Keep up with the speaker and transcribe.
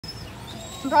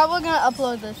I'm probably gonna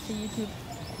upload this to YouTube.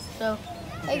 So,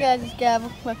 hey guys, it's Gav.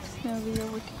 Welcome back to another video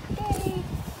with today.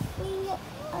 We are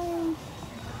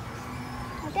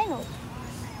dinos.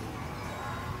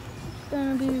 It's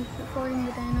gonna be recording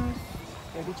the dinos.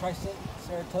 Maybe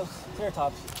Triceratops.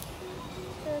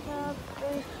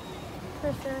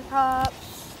 Triceratops.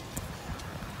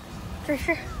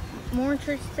 More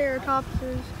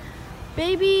Triceratopses.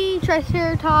 Baby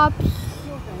Triceratops.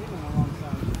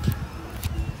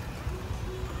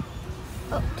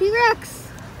 Oh, T-Rex.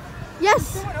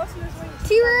 Yes.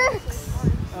 T-Rex.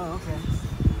 Oh, okay.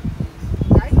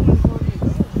 I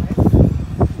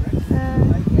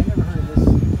never heard of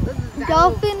this.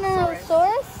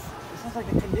 Dolphinosaurus? It sounds like a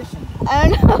condition. I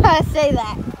don't know how to say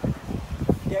that.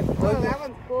 Yeah, Oh, that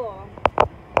one's cool.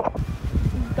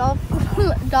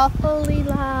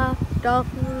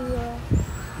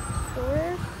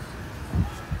 Dolphinosaurus?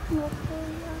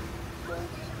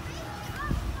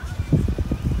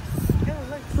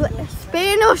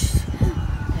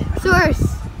 Spinosaurus.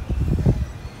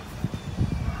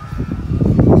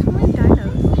 So many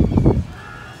dinos.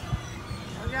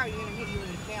 Oh, yeah, you're gonna hit you in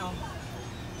the tail.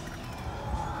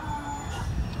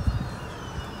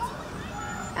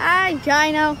 Hi,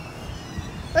 Dino.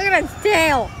 Look at its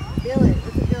tail. Feel it.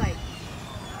 What's it feel like?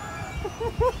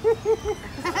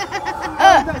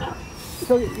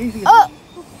 So easy. Oh!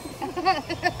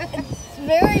 It's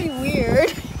very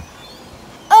weird.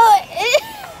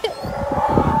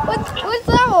 What's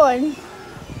that one?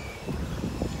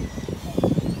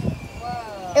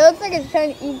 Whoa. It looks like it's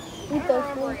trying to eat those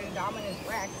Remember things. Indominus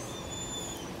Rex.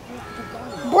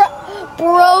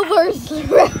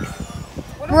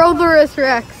 Brotherus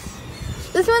Rex.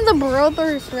 This one's a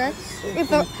Brotherus Rex. Hey,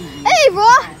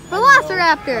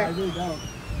 Velociraptor. I really don't.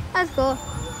 That's cool.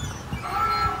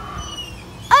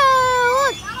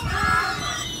 Oh, look.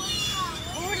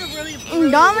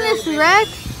 Indominus Rex.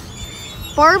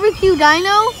 Barbecue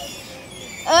Dino.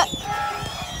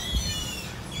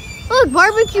 Look,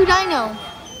 Barbecue Dino.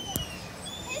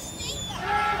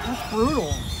 That's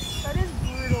brutal. That is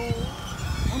brutal.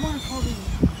 I want to call these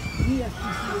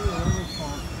ESPC or whatever it's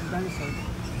called. Dinosaurs.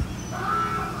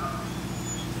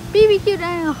 BBQ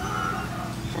Dino.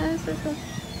 That's so cool.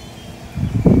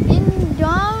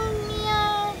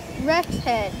 Indominus Rex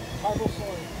head.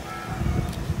 Carbosaurus.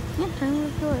 Yeah,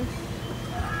 Tyrannosaurus.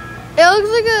 It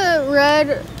looks like a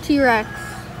red T-Rex.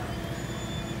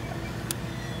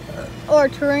 Or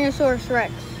Tyrannosaurus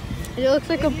Rex. It looks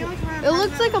like a blue and red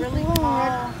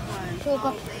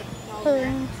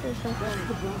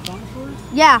Tyrannosaurus. Dinosaurs?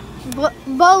 Yeah, They're like the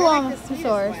sweetest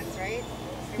Bulbasaurus. ones, right?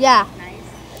 Yeah. Nice.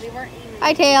 They weren't even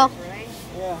Hi, Tail. were they?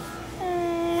 Yeah.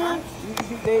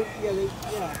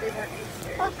 They weren't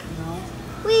No.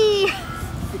 Wee.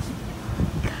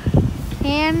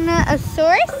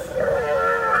 Canosaurus?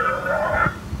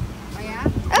 Oh, yeah?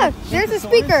 Oh, there's a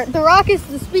speaker. The rock is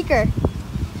the speaker.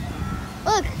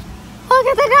 Look. Look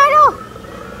at the dino.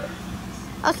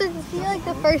 Also, to see like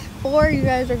the first four, you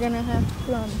guys are gonna have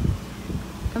to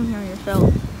come here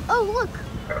yourself. Oh, look.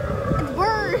 It's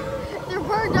bird. They're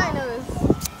bird dinos.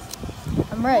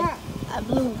 I'm red. I'm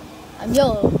blue. I'm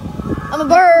yellow. I'm a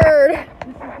bird. This is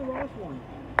the last one.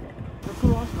 What's the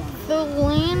last one?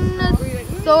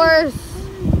 Tyrannosaurus.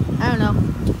 I don't know.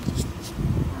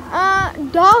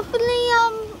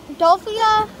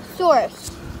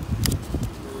 Dolphinosaurus.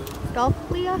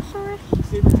 Dolphinosaurus?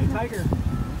 Saber-tooth tiger.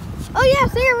 Oh yeah,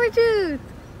 saber-tooth.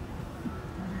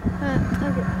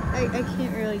 Okay. I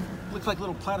can't really. Looks like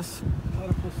little platypus.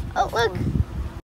 Oh look,